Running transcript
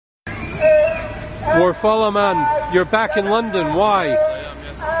Warfala man, you're back in London. Why?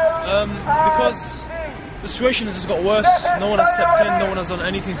 Yes, I am, yes. Because the situation has just got worse. No one has stepped in, no one has done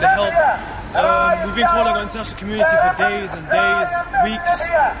anything to help. We've been calling on the international community for days and days, weeks,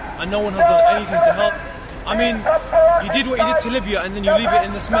 and no one has done anything to help. I mean, you did what you did to Libya, and then you leave it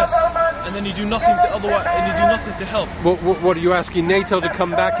in this mess, and then you do nothing to otherwise, and you do nothing to help. What are you asking NATO to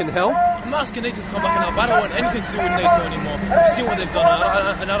come back and help? I'm not asking NATO to come back and help. I don't want anything to do with NATO anymore. We've seen what they've done,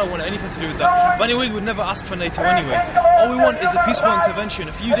 and I don't want anything to do with that. But anyway, we would never ask for NATO anyway. All we want is a peaceful intervention.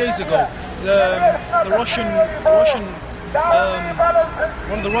 A few days ago, one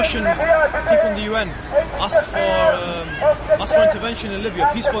of the Russian people in the UN asked for intervention in Libya,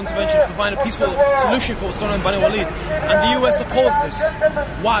 peaceful intervention, to find a peaceful solution for what's going on in Bani Walid, and the US opposed this.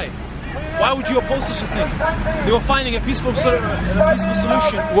 Why? Why would you oppose such a thing? They were finding a peaceful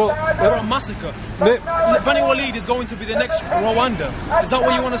solution for a massacre. Bani Walid is going to be the next Rwanda. Is that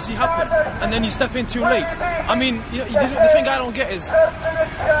what you want to see happen? And then you step in too late. I mean, the thing I don't get is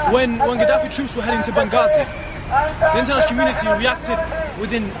when Gaddafi troops were heading to Benghazi, the international community reacted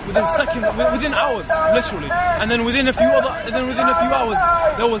within hours, literally, and then within a few hours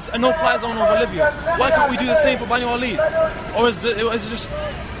there was a no-fly zone over Libya. Why can't we do the same for Bani Walid? Or is it just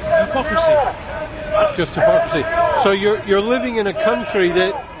hypocrisy? Just hypocrisy. So you're living in a country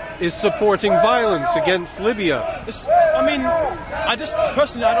that is supporting violence against Libya. I mean, I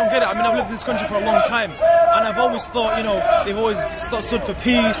don't get it. I mean, I've lived in this country for a long time, and I've always thought, they've always stood for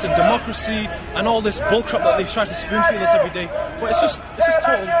peace and democracy and all this bullcrap that they try to spoon-feed us every day. But it's just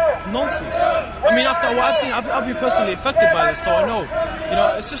total nonsense. I mean, after what I've seen, I've been personally affected by this, so I know.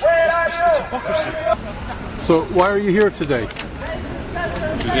 It's hypocrisy. So why are you here today?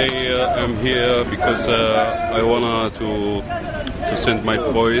 Today I'm here because I want to send my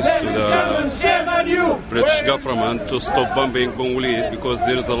voice to the British government to stop bombing Bani Walid, because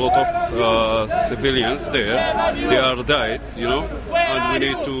there is a lot of civilians there. They are died, and we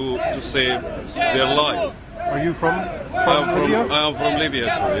need to save their life. Are you from Libya? I am from Libya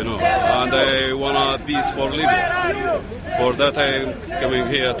too, and I want peace for Libya. For that I am coming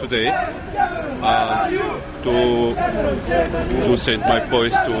here today to send my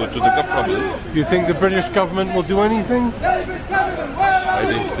voice to the government. You think the British government will do anything? I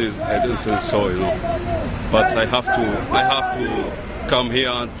don't think so, But I have to come here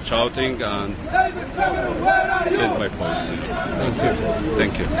and shouting and send my voice. That's it.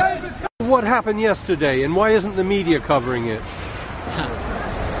 Thank you. What happened yesterday, and why isn't the media covering it?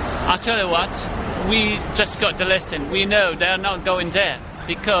 I'll tell you what, we just got the lesson. We know they are not going there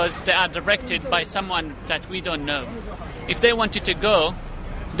because they are directed by someone that we don't know. If they wanted to go,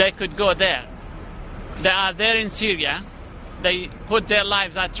 they could go there. They are there in Syria. They put their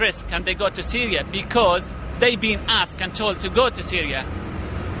lives at risk and they go to Syria because they've been asked and told to go to Syria.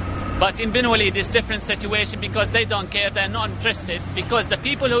 But in Bani Walid, it's a different situation because they don't care, they're not interested, because the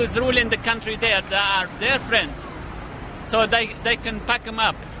people who is ruling the country there, they are their friends. So they can pack him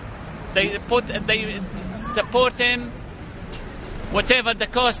up. They support him, whatever the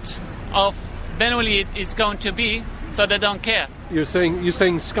cost of Bani Walid is going to be, so they don't care. You're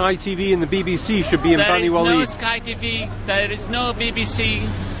saying Sky TV and the BBC should be in Bani Walid? There is no Sky TV, there is no BBC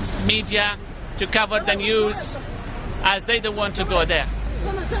media to cover the news, as they don't want to go there.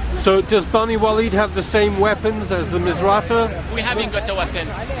 So does Bani Walid have the same weapons as the Misrata? We haven't got the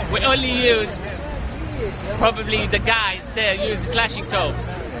weapons. We only use, probably the guys there use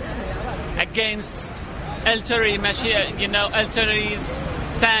Kalashnikovs against artillery, artilleries,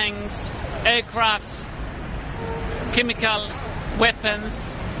 tanks, aircrafts, chemical weapons,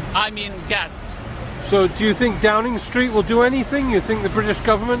 gas. So do you think Downing Street will do anything? You think the British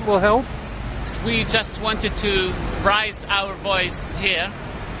government will help? We just wanted to raise our voice here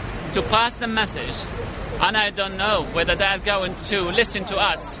to pass the message, and I don't know whether they are going to listen to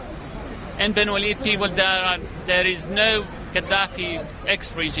us. In Bani Walid people, there is no Gaddafi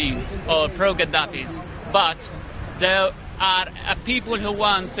ex-regimes or pro-Gaddafis, but there are people who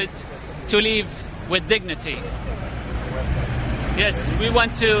wanted to live with dignity. Yes, we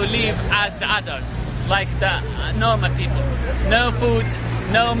want to live as the others, like the normal people. No food,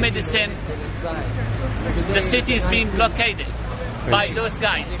 no medicine. The city is being blockaded by those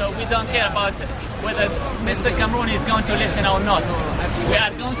guys, so we don't care about whether Mr. Cameron is going to listen or not. We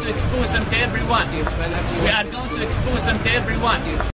are going to expose them to everyone. We are going to expose them to everyone.